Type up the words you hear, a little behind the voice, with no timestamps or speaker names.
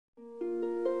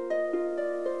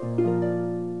Hi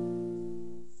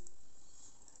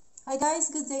guys,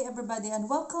 good day everybody and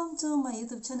welcome to my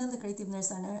YouTube channel, The Creative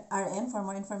Nurse RN, for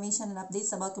more information and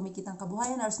updates about kumikitang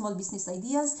kabuhayan, our small business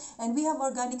ideas, and we have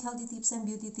organic healthy tips and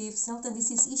beauty tips, health and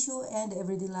disease issue, and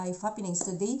everyday life happenings.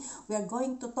 Today, we are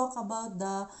going to talk about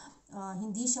the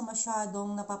hindi siya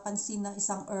masyadong napapansin na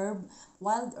isang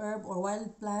wild herb or wild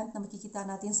plant na makikita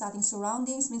natin sa ating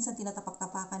surroundings. Minsan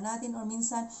tinatapak-tapakan natin or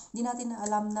minsan di natin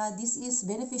alam na this is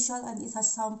beneficial and it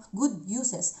has some good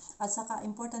uses at saka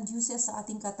important uses sa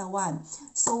ating katawan.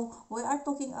 So, we are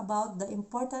talking about the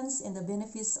importance and the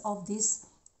benefits of this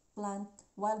plant,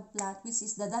 wild plant, which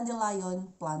is the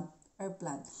dandelion plant, herb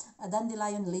plant,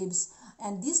 dandelion leaves.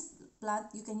 And this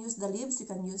plant, you can use the leaves, you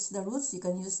can use the roots, you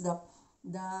can use the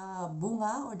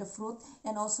bunga or the fruit,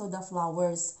 and also the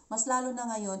flowers. Mas lalo na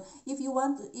ngayon, if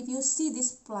you see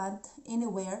this plant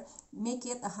anywhere, make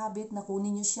it a habit na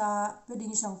kunin nyo siya. Pwede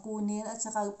nyo siyang kunin at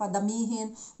saka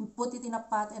padamihin, put it in a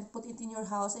pot and put it in your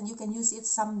house, and you can use it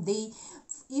someday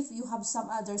if you have some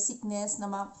other sickness na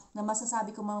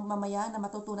masasabi ko mamaya, na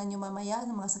matutunan nyo mamaya,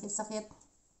 ng mga sakit-sakit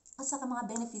at saka mga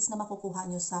benefits na makukuha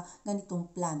nyo sa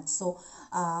ganitong plant. So,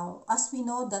 as we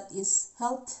know, that is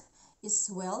health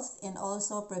is wealth, and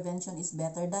also prevention is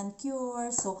better than cure.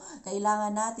 So,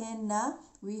 kailangan natin na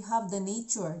we have the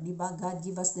nature, di ba? God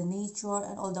give us the nature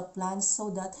and all the plants so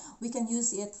that we can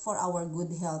use it for our good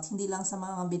health. Hindi lang sa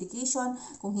mga medication,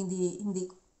 kung hindi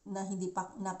pa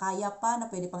na kaya pa na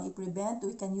pwede pang i-prevent,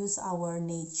 we can use our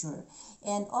nature.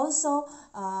 And also,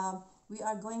 we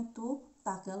are going to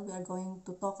talk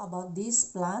about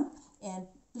this plant, and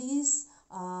please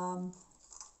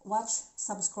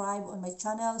subscribe on my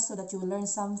channel so that you will learn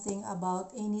something about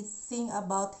anything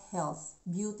about health,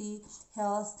 beauty,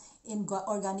 health,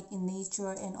 organic in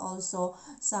nature, and also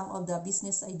some of the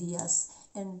business ideas.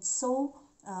 And so,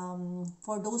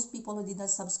 for those people who did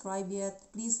not subscribe yet,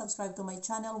 please subscribe to my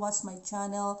channel, watch my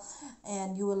channel,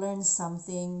 and you will learn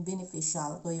something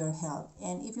beneficial to your health.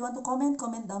 And if you want to comment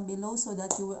down below so that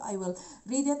I will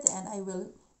read it, and I will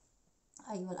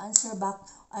answer back,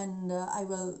 and I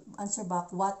will answer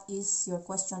back what is your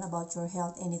question about your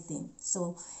health, anything.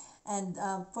 So, and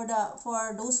for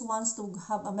those who wants to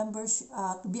have a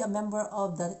to be a member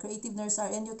of the Creative Nurse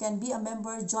RN, you can be a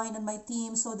member, join on my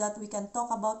team so that we can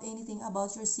talk about anything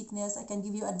about your sickness. I can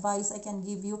give you advice, I can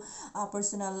give you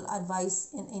personal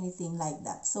advice and anything like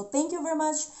that. So thank you very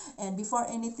much. And before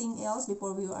anything else,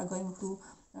 before we are going to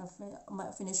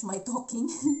finish my talking,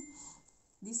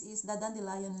 this is the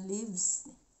dandelion leaves.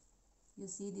 You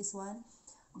see this one?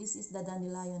 This is the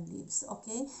dandelion leaves.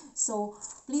 Okay? So,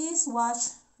 please watch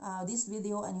this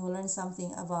video and you will learn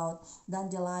something about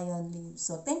dandelion leaves.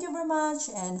 So, thank you very much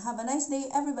and have a nice day,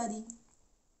 everybody.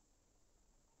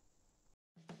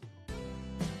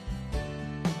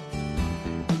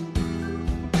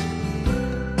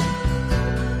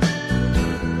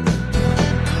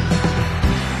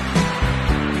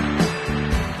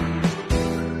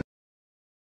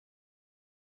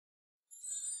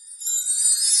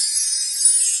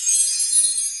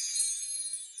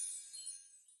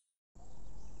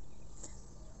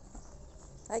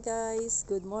 Hi guys,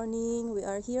 good morning. We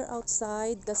are here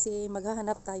outside kasi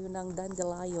maghahanap tayo ng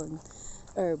dandelion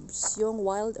herbs. Yung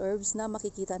wild herbs na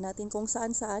makikita natin kung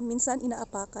saan-saan. Minsan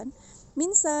inaapakan,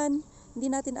 minsan hindi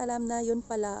natin alam na yun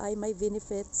pala ay may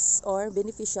benefits or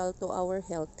beneficial to our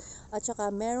health. At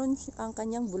saka meron ang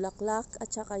kanyang bulaklak,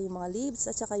 at saka yung mga leaves,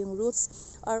 at saka yung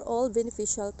roots are all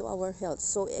beneficial to our health.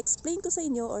 So, explain ko sa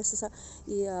inyo or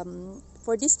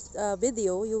for this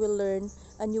video, you will learn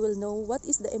and you will know what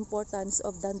is the importance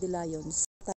of dandelions.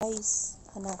 Guys,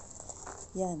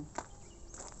 yan.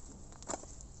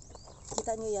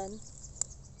 Kita nyo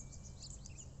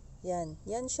yan?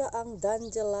 Yan siya ang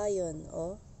dandelion,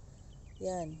 oh.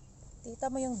 Yan.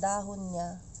 Kita mo yung dahon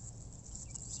niya.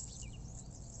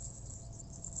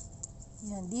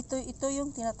 Yan, ito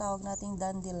yung tinatawag nating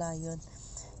dandelion.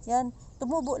 Yan,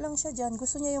 tumubo lang siya dyan.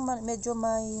 Gusto niya yung medyo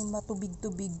may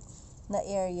matubig-tubig na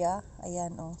area.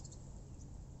 Ayan, oh.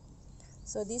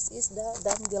 So, this is the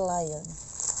dandelion.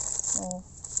 Oh.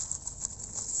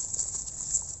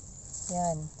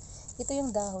 Yan. Ito yung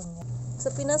dahon niya.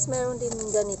 Sa Pinas, meron din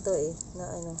ganito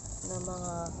na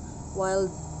mga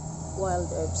wild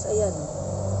herbs. Ayan.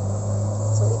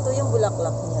 So, ito yung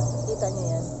bulaklak niya. Kita niyo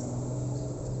yan?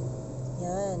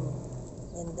 Yan.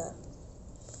 Ganda.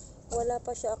 Wala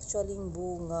pa siya actually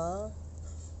bunga.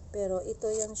 Pero ito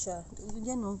yan siya.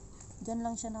 Yan oh. Diyan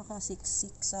lang siya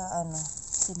nakasiksik sa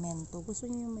semento. Gusto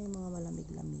niyo yung may mga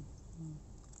malamig-lamig.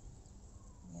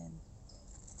 Yan.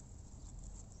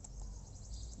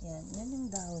 Yan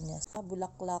yung dahon niya. Sa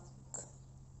bulaklak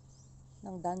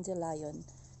ng dandelion.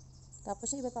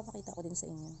 Tapos yung iba papakita ko din sa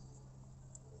inyo.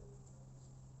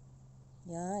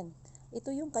 Yan. Ito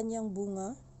yung kanyang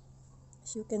bunga.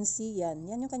 As you can see, yan.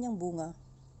 Yan yung kanyang bunga.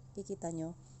 Kikita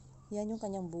nyo. Yan yung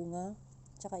kanyang bunga.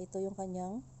 Tsaka ito yung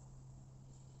kanyang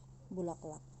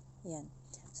bulaklak. Yan.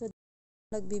 So,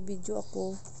 nagbibideo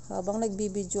ako. Habang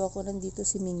nagbibideo ako, nandito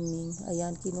si Mingming.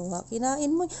 Ayan, kinuha.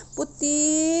 Kinain mo.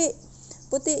 Puti!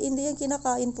 Puti, hindi yan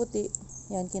kinakain puti.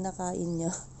 Yan, kinakain niya.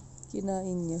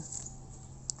 Kinain niya.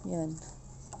 Yan.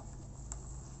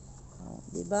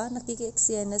 Diba?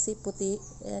 Nakiki-eksena si puti.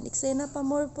 Ayan, eksena pa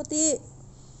more puti.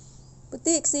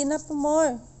 Puti, eksena pa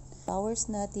more. Flowers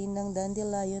natin ng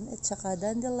dandelion at saka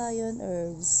dandelion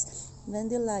herbs.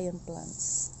 Dandelion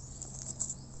plants.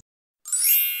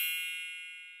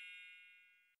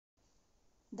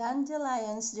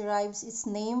 Dandelions derives its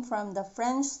name from the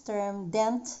French term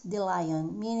dent de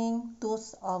lion, meaning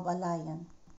tooth of a lion.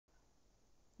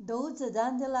 Though the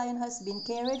dandelion has been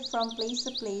carried from place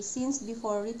to place since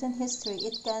before written history,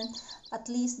 it can at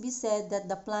least be said that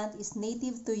the plant is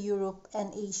native to Europe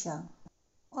and Asia.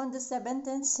 On the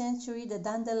 17th century, the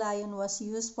dandelion was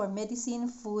used for medicine,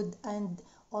 food, and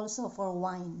also for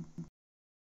wine.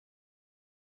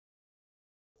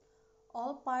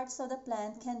 All parts of the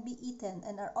plant can be eaten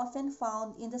and are often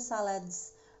found in the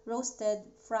salads, roasted,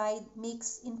 fried,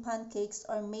 mixed in pancakes,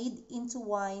 or made into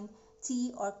wine,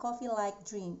 tea, or coffee-like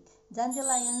drink.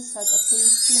 Dandelions have a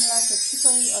taste similar to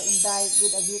chicory or indict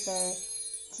with a bitter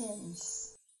tinge.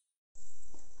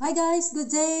 Hi guys,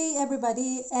 good day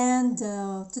everybody, and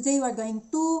today we're going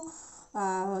to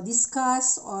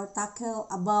discuss or tackle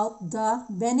about the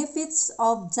benefits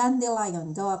of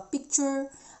dandelion. The picture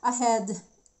ahead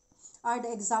are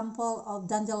the example of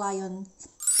dandelion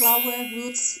flower,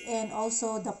 roots, and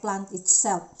also the plant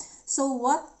itself. So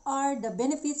what are the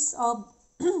benefits of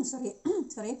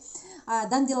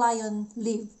dandelion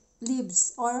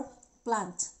leaves or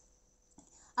plant?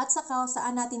 At saka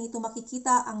saan natin ito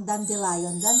makikita ang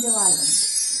dandelion?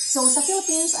 So sa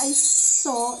Philippines, I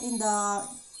saw in the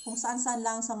kung saan-saan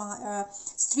lang sa mga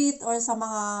street or sa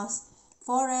mga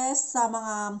forest, sa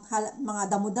mga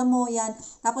damo-damo yan.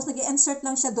 Tapos nag-insert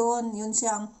lang siya doon, yun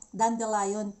siyang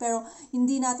dandelion. Pero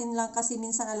hindi natin lang kasi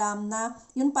minsan alam na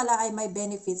yun pala ay may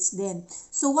benefits din.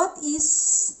 So what is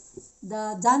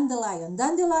the dandelion?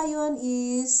 Dandelion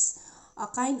is a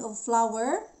kind of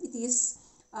flower. It is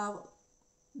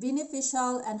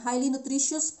beneficial and highly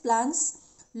nutritious plants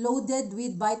loaded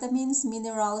with vitamins,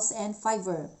 minerals, and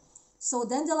fiber. So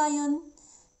dandelion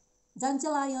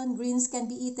greens can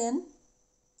be eaten,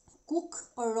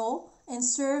 cooked or raw, and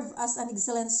serve as an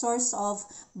excellent source of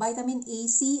vitamin A,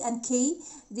 C, and K.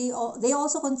 They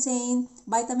also contain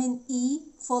vitamin E,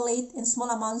 folate, and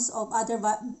small amounts of other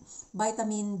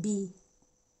vitamin B1.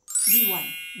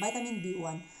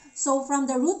 So from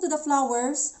the root to the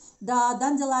flowers, the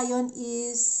dandelion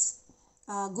is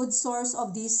a good source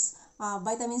of these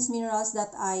vitamins, minerals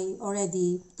that I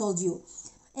already told you.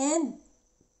 And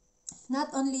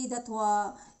not only that,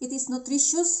 it is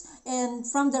nutritious, and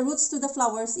from the roots to the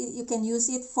flowers, you can use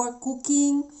it for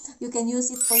cooking, you can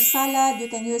use it for salad, you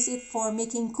can use it for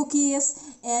making cookies,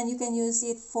 and you can use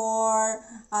it for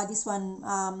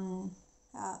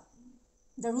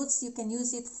the roots, you can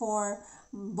use it for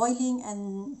boiling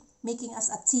and making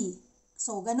as a tea.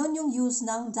 So, ganun yung use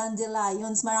ng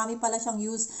dandelions. Marami pala siyang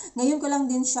use. Ngayon ko lang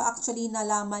din siya actually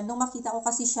nalaman. Nung makita ko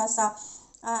kasi siya sa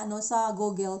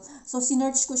Google. So,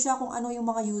 sinearch ko siya kung ano yung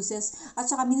mga uses. At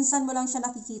saka minsan mo lang siya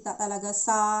nakikita talaga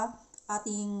sa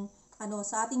ating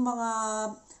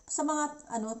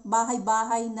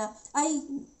bahay-bahay na ay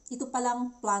ito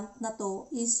palang plant na to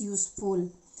is useful.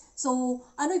 So,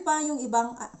 ano pa yung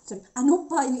ibang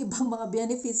mga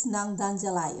benefits ng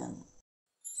dandelion?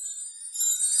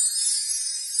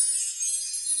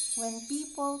 When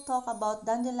people talk about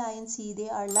dandelion tea, they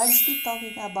are largely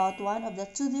talking about one of the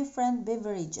two different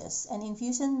beverages, an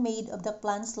infusion made of the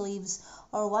plant's leaves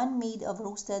or one made of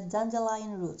roasted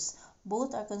dandelion roots.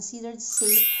 Both are considered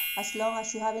safe as long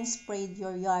as you haven't sprayed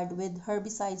your yard with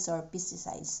herbicides or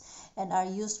pesticides and are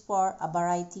used for a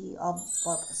variety of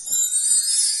purposes.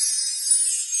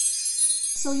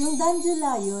 So yung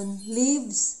dandelion,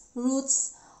 leaves,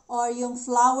 roots, or yung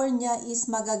flower niya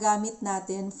is magagamit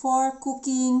natin for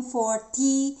cooking, for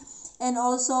tea, and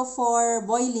also for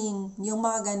boiling, yung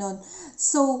mga ganon.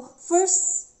 So,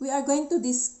 first, we are going to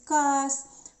discuss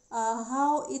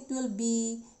how it will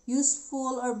be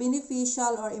useful or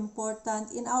beneficial or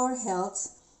important in our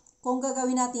health kung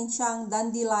gagawin natin siyang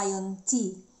dandelion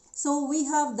tea. So, we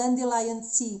have dandelion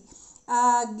tea.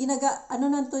 Ginagawa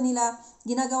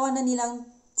na nilang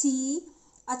tea.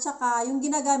 At saka, yung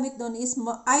ginagamit doon is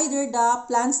either the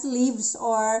plant's leaves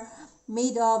or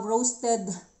made of roasted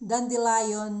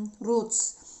dandelion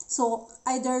roots. So,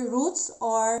 either roots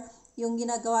or yung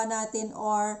ginagawa natin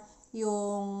or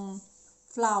yung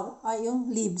yung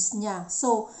leaves niya.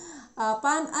 So,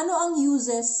 ano ang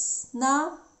uses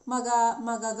na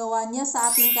magagawa niya sa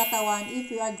ating katawan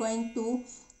if we are going to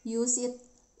use it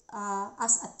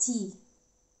as a tea?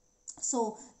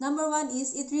 So, number one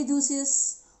is it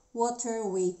reduces water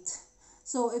weight.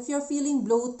 So, if you're feeling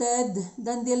bloated,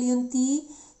 dandelion tea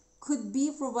could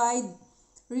provide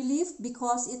relief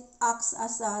because it acts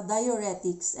as a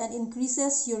diuretics and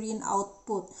increases urine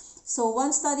output. So,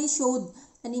 one study showed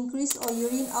an increase of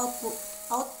urine output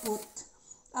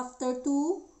after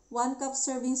 1 cup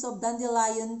servings of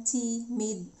dandelion tea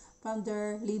made from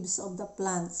the leaves of the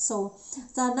plant. So,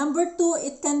 the number 2,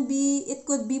 it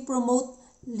could be promote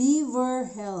liver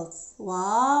health.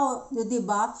 Wow!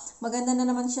 Diba? Maganda na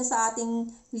naman siya sa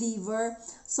ating liver.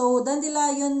 So,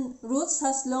 dandelion roots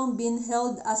has long been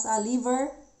held as a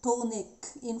liver tonic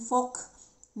in folk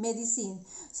medicine.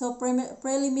 So,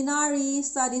 preliminary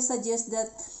studies suggest that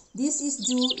this is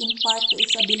due in part to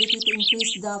its ability to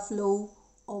increase the flow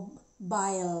of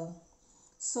bile.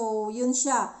 So, yun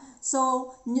siya.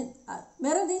 So,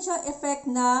 meron din siya effect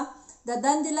na the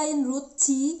dandelion root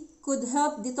tea could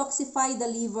help detoxify the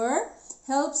liver,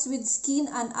 helps with skin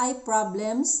and eye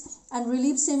problems, and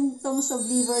relieve symptoms of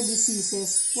liver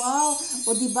diseases. Wow!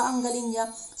 O diba ang galing niya?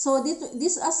 So,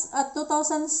 this as a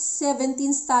 2017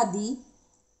 study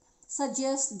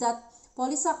suggests that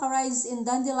polysaccharides in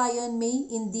dandelion may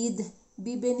indeed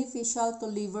be beneficial to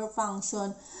liver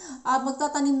function.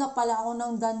 Magtatanim na pala ako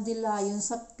ng dandelion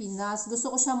sa Pinas. Gusto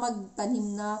ko siya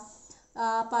magtanim na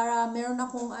para meron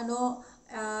akong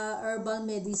herbal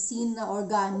medicine na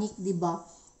organic, di ba?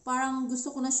 Parang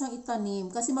gusto ko na siyang itanim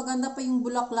kasi maganda pa yung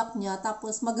bulaklak niya,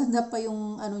 tapos maganda pa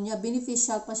yung niya,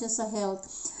 beneficial pa siya sa health.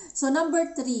 So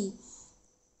number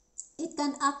 3, it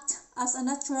can act as a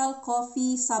natural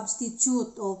coffee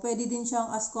substitute. O pwede din siyang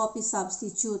as coffee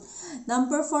substitute.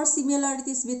 Number 4,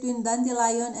 similarities between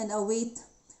dandelion and a weight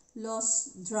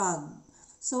loss drug.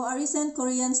 So a recent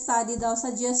Korean study daw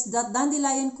suggests that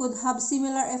dandelion could have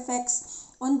similar effects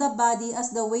on the body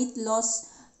as the weight loss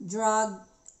drug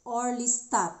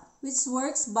orlistat, which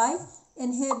works by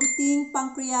inhibiting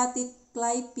pancreatic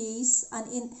lipase, an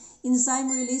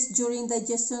enzyme released during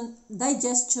digestion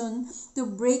to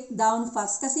break down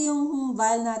fats. Kasi yung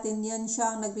bile natin, yan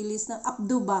siya ang nag-release ng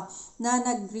abduba na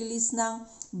nag-release ng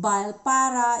bile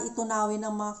para itunawin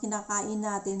ang mga kinakain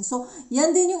natin. So,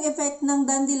 yan din yung effect ng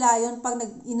dandelion pag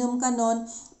nag-inom ka nun,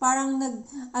 parang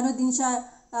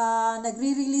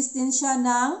nagre-release din siya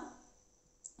ng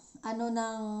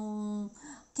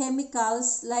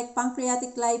chemicals like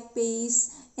pancreatic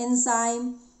lipase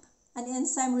enzyme, an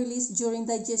enzyme released during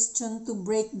digestion to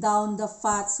break down the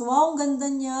fats. Wow, ang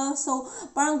ganda niya. So,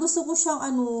 parang gusto ko siyang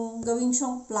gawin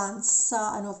siyang plants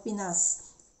sa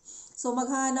Pinas. So,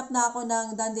 maghahanap na ako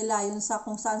ng dandelion sa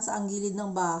kung saan sa ang gilid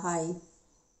ng bahay.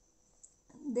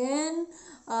 Then,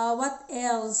 what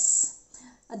else?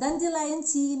 A dandelion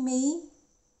tea may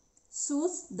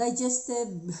soothe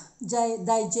digestive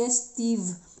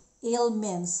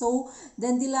ailments. So,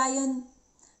 dandelion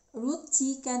root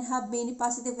tea can have many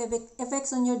positive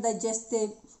effects on your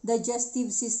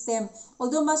digestive system.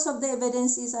 Although much of the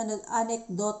evidence is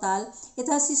anecdotal, it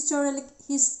has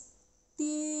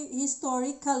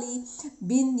historically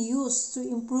been used to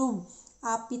improve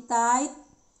appetite,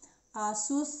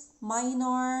 soothe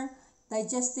minor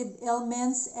digestive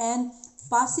ailments, and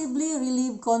possibly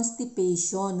relieve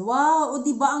constipation. Wow! O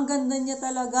diba ang ganda niya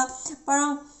talaga?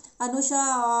 Parang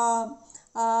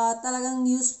talagang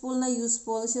useful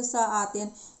siya sa atin.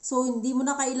 So, hindi mo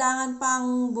na kailangan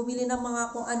pang bumili ng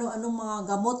mga kung ano-anong mga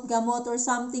gamot or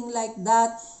something like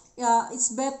that.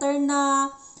 It's better na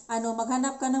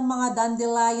maghanap ka ng mga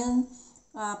dandelion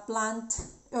plant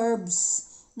herbs,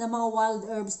 na mga wild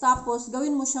herbs. Tapos,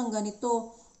 gawin mo siyang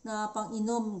ganito na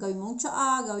pang-inom. Gawin mong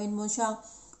tsaa,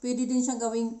 pwede din siyang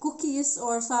gawing cookies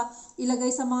or ilagay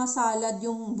sa mga salad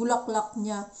yung bulaklak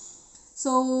niya.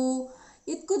 So,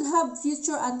 it could have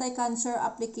future anti-cancer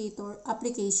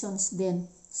applications din.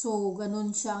 So,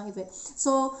 ganun siyang effect.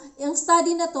 So, yung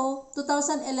study na to,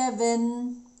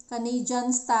 2011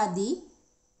 Canadian study,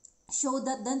 showed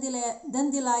that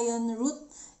dandelion root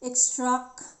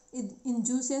extract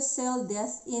induces cell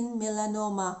death in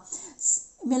melanoma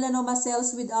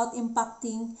cells without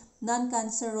impacting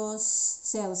non-cancerous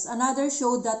cells. Another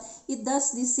showed that it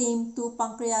does the same to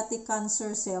pancreatic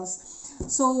cancer cells.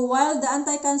 So, while the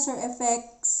anti-cancer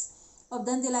effects of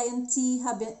dandelion tea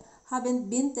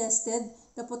haven't been tested,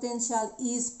 the potential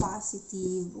is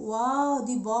positive. Wow,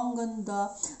 di ba? Ang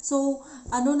ganda. So,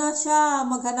 ano na siya,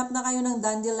 maghanap na kayo ng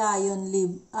dandelion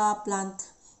plant.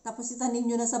 Tapos itanim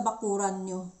nyo na sa bakuran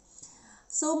nyo.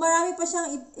 So, marami pa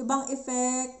siyang ibang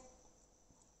effect.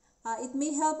 It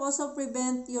may help also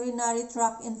prevent urinary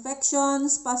tract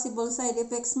infections, possible side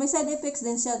effects. May side effects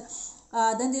din siya.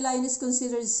 Dandelion is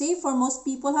considered safe for most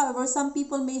people. However, some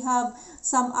people may have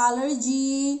some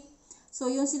allergy. So,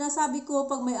 yung sinasabi ko,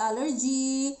 pag may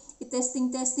allergy,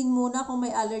 i-testing muna kung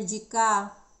may allergy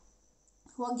ka.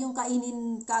 Huwag yung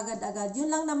kainin kaagad-agad. Yun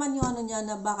lang naman yung ano niya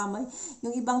na baka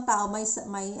yung ibang tao may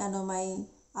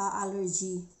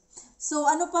allergy. So,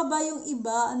 ano pa ba yung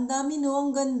iba? Ang dami no,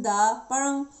 ang ganda.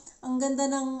 Parang, ang ganda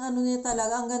ng ano niya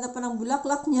talaga. Ang ganda pa ng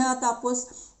bulaklak niya.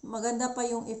 Tapos, maganda pa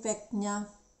yung effect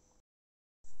niya.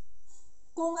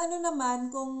 Kung ano naman,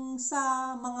 kung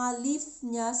sa mga leaf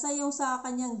niya, sa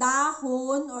kanyang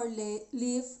dahon or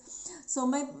leaf, so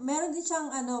meron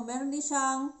din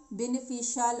siyang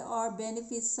beneficial or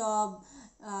benefits of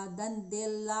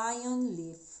dandelion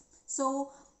leaf.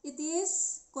 So, it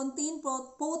is contain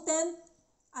potent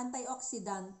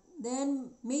antioxidant,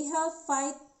 then may help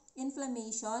fight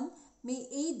inflammation, may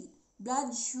aid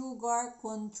blood sugar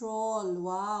control,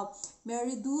 wow, may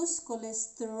reduce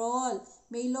cholesterol,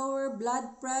 may lower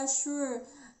blood pressure,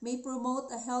 may promote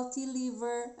a healthy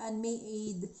liver, and may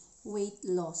aid weight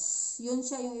loss. Yun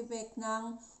siya yung effect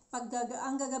ng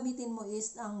ang gagamitin mo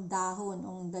is ang dahon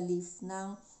o the leaf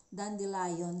ng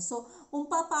dandelion. So,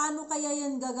 kung paano kaya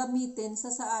yan gagamitin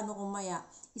sa ano kumaya,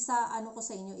 ko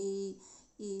sa inyo,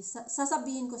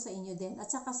 sasabihin ko sa inyo din at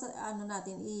saka sa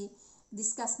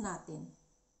i-discuss natin.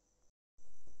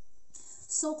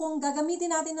 So, kung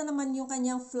gagamitin natin na naman yung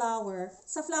kanyang flower,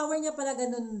 sa flower niya pala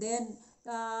ganun din.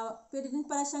 Pwede din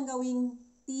pala siyang gawing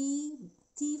tea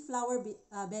flower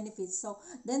benefits. So,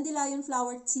 dandelion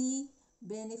flower tea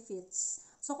benefits.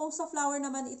 So, kung sa flower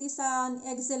naman, it is an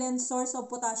excellent source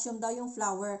of potassium daw yung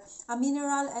flower. A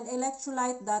mineral and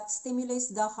electrolyte that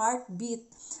stimulates the heartbeat.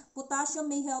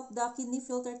 Potassium may help the kidney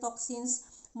filter toxins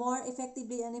more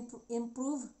effectively and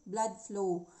improve blood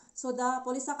flow. So, the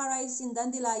polysaccharides in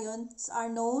dandelions are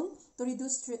known to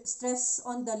reduce stress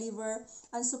on the liver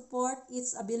and support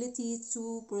its ability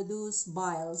to produce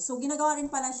bile. So, ginagawa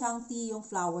rin pala siyang tea yung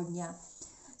flower niya.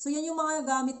 So, yan yung mga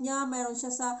gamit niya. Mayroon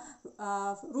siya sa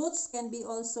roots, can be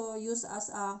also used as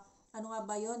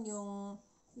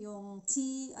yung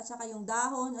tea, at saka yung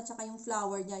dahon, at saka yung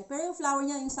flower niya. Pero yung flower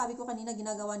niya, yung sabi ko kanina,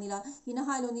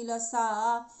 hinahalo nila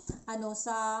sa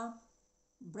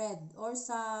bread or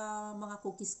sa mga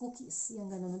cookies. Yan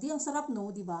ganun. Di ang sarap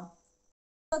no, di ba?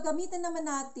 Gagamitin naman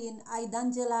natin ay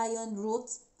dandelion root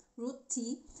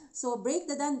tea. So, break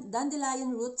the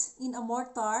dandelion root in a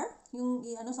mortar,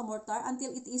 sa mortar,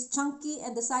 until it is chunky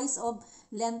and the size of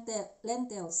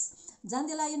lentils.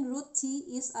 Dandelion root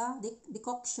tea is a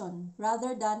decoction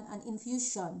rather than an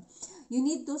infusion. You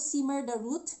need to simmer the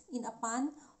root in a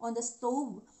pan on the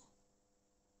stove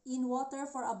in water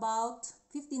for about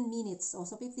 15 minutes. So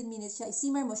 15 minutes siya.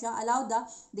 I-simmer mo siya. Allow the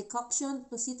decoction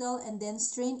to settle and then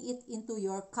strain it into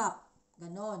your cup.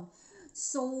 Ganon.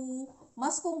 So,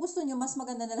 kung gusto niyo, mas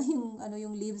maganda na lang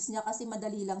yung leaves niya kasi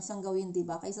madali lang siyang gawin, 'di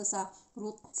ba? Kaysa sa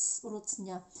roots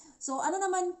niya. So,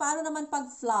 paano naman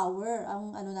pag flower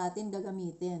ang natin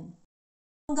gagamitin?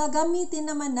 Ang gagamitin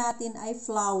naman natin ay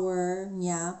flower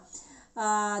niya.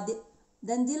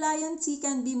 Dandelion tea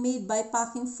can be made by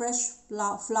packing fresh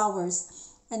flowers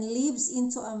and leaves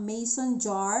into a mason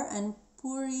jar and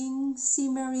pouring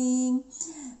simmering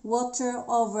water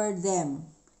over them.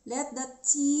 Let the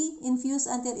tea infuse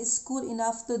until it's cool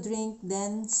enough to drink,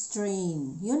 then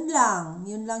strain. Yun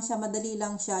lang siya, madali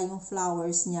lang siya yung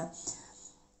flowers niya.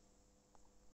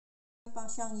 Marami pang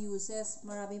siyang uses,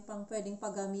 marami pang pwedeng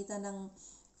paggamitan ng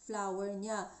flower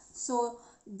niya. So,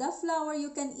 the flower,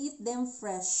 you can eat them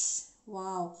fresh.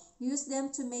 Wow. Use them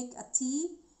to make a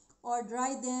tea or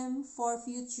dry them for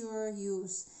future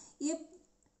use.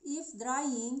 If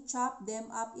drying, chop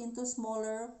them up into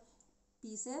smaller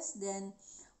pieces, then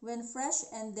when fresh,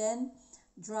 and then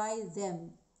dry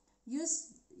them. Use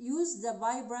the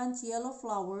vibrant yellow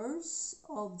flowers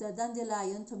of the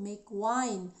dandelion to make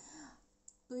wine,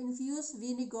 to infuse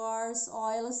vinegars,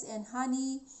 oils, and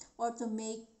honey, or to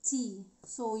make tea.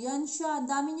 So, yan siya. Ang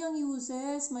dami niyang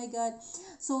uses. My God.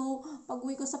 So, pag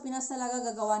uwi ko sa Pinas talaga,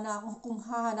 gagawa na ako kung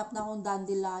hahanap na akong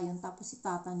dandelion, tapos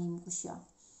itatanim ko siya.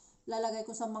 Lalagay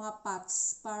ko sa mga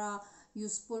pots para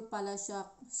useful pala siya.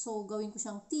 So, gawin ko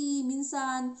siyang tea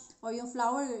minsan, or yung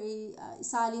flower,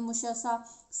 isali mo siya sa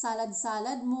salad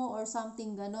mo, or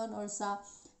something ganon, or sa,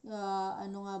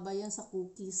 sa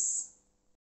cookies.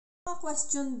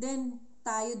 Question din,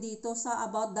 tayo dito sa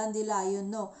about dandelion,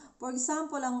 no? For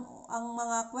example, ang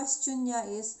mga question niya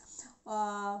is,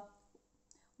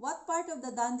 what part of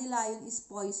the dandelion is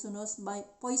poisonous?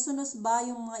 Poisonous ba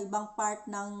yung mga ibang part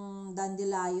ng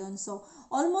dandelion? So,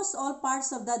 almost all parts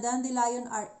of the dandelion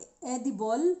are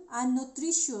edible and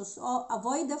nutritious. So,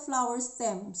 avoid the flower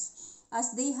stems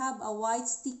as they have a white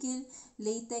sticky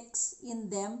latex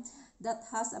in them that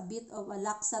has a bit of a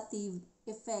laxative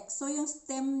effect. So, yung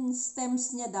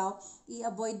stems niya daw,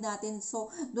 i-avoid natin. So,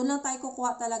 doon lang tayo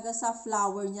kukuha talaga sa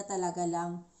flower niya talaga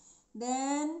lang.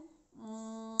 Then,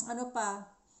 ano pa?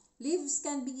 Leaves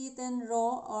can be eaten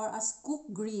raw or as cooked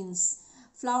greens.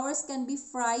 Flowers can be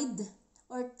fried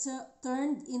or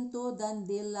turned into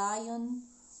dandelion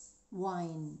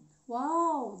wine.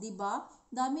 Wow, di ba?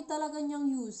 Dami talaga niyang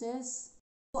uses.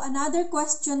 So, another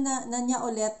question na niya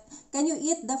ulit, can you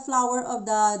eat the flower of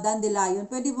the dandelion?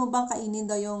 Pwede mo bang kainin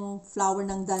daw yung flower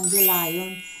ng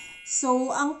dandelion?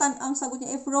 So, ang sagot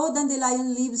niya, if raw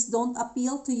dandelion leaves don't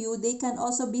appeal to you, they can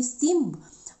also be steamed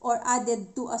or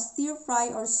added to a stir fry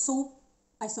or soup.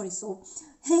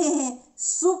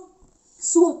 Soup.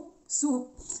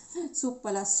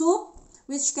 Soup,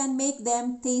 which can make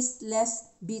them taste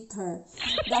less bitter.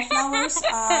 The flowers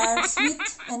are sweet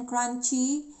and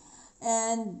crunchy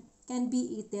and can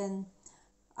be eaten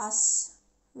as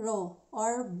raw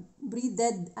or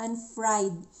breaded and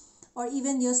fried or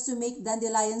even used to make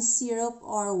dandelion syrup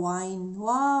or wine.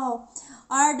 Wow!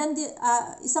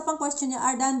 Isa pang question niya,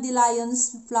 are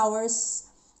dandelions flowers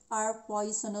are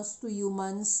poisonous to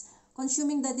humans?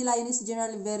 Consuming dandelion is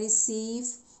generally very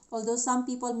safe, although some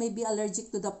people may be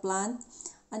allergic to the plant,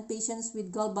 and patients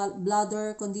with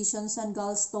gallbladder conditions and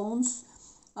gallstones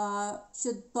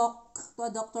should talk to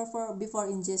a doctor before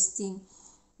ingesting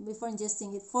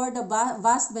it. For the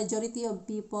vast majority of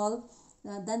people,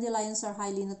 dandelions are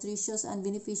highly nutritious and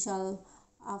beneficial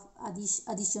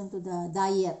addition to the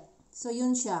diet. So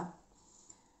yun siya.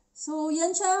 So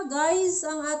yan siya guys,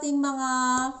 ang ating mga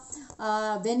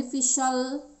benefits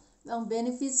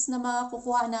na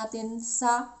makukuha natin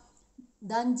sa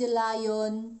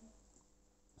dandelion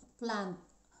plant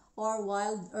or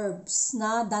wild herbs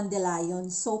na dandelion.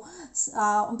 So,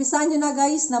 umpisahan nyo na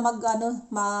guys na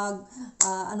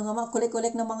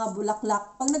kulik-kulik ng mga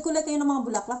bulaklak. Pag nagkulik kayo ng mga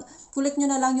bulaklak, kulik nyo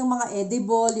na lang yung mga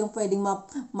edible, yung pwedeng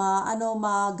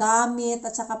magamit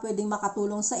at saka pwedeng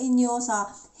makatulong sa inyo, sa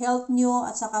health nyo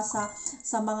at saka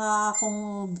sa mga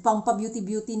kung pang pa-beauty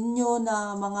nyo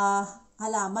na mga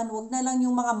halaman. Huwag na lang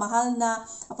yung mga mahal na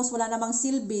tapos wala namang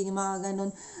silbi, mga ganun.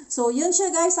 So, yun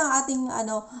siya guys ang ating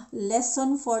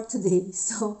lesson for today.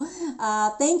 So,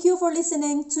 thank you for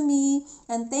listening to me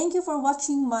and thank you for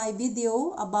watching my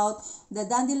video about the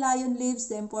dandelion leaves,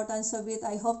 the importance of it.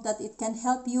 I hope that it can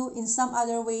help you in some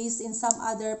other ways, in some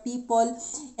other people.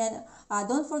 And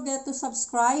don't forget to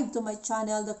subscribe to my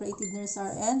channel, The Creative Nurse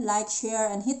RN. Like,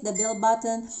 share, and hit the bell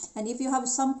button. And if you have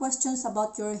some questions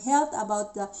about your health,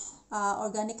 about the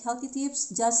organic healthy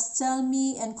tips, just tell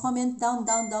me and comment down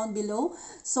below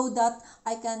so that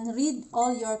I can read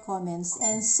all your comments.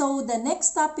 And so the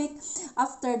next topic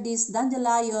after this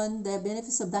dandelion, the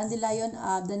benefits of dandelion,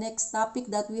 the next topic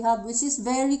that we have, which is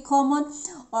very common,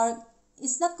 or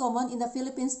it's not common in the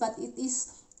Philippines, but it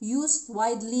is used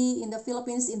widely in the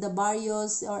Philippines, in the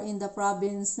barrios or in the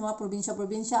province, mga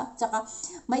probinsya. Tsaka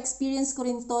ma-experience ko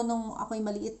rin to nung ako'y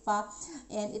maliit pa,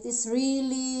 and it is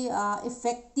really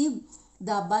effective.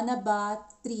 The banaba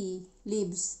tree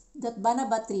leaves, that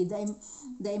banaba tree,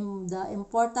 the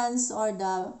importance or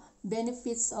the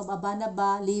benefits of a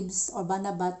banaba leaves or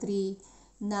banaba tree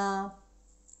na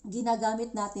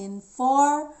ginagamit natin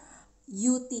for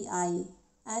UTI.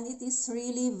 And it is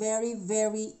really very,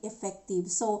 very effective.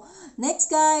 So,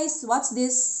 next guys, watch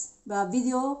this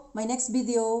video, my next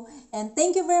video. And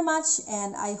thank you very much.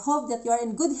 And I hope that you are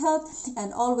in good health.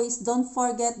 And always don't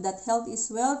forget that health is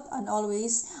wealth. And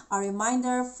always a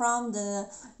reminder from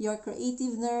your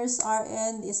creative nurse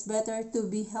RN is better to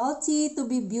be healthy, to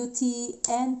be beauty,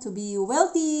 and to be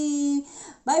wealthy.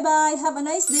 Bye-bye. Have a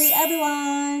nice day,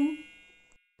 everyone.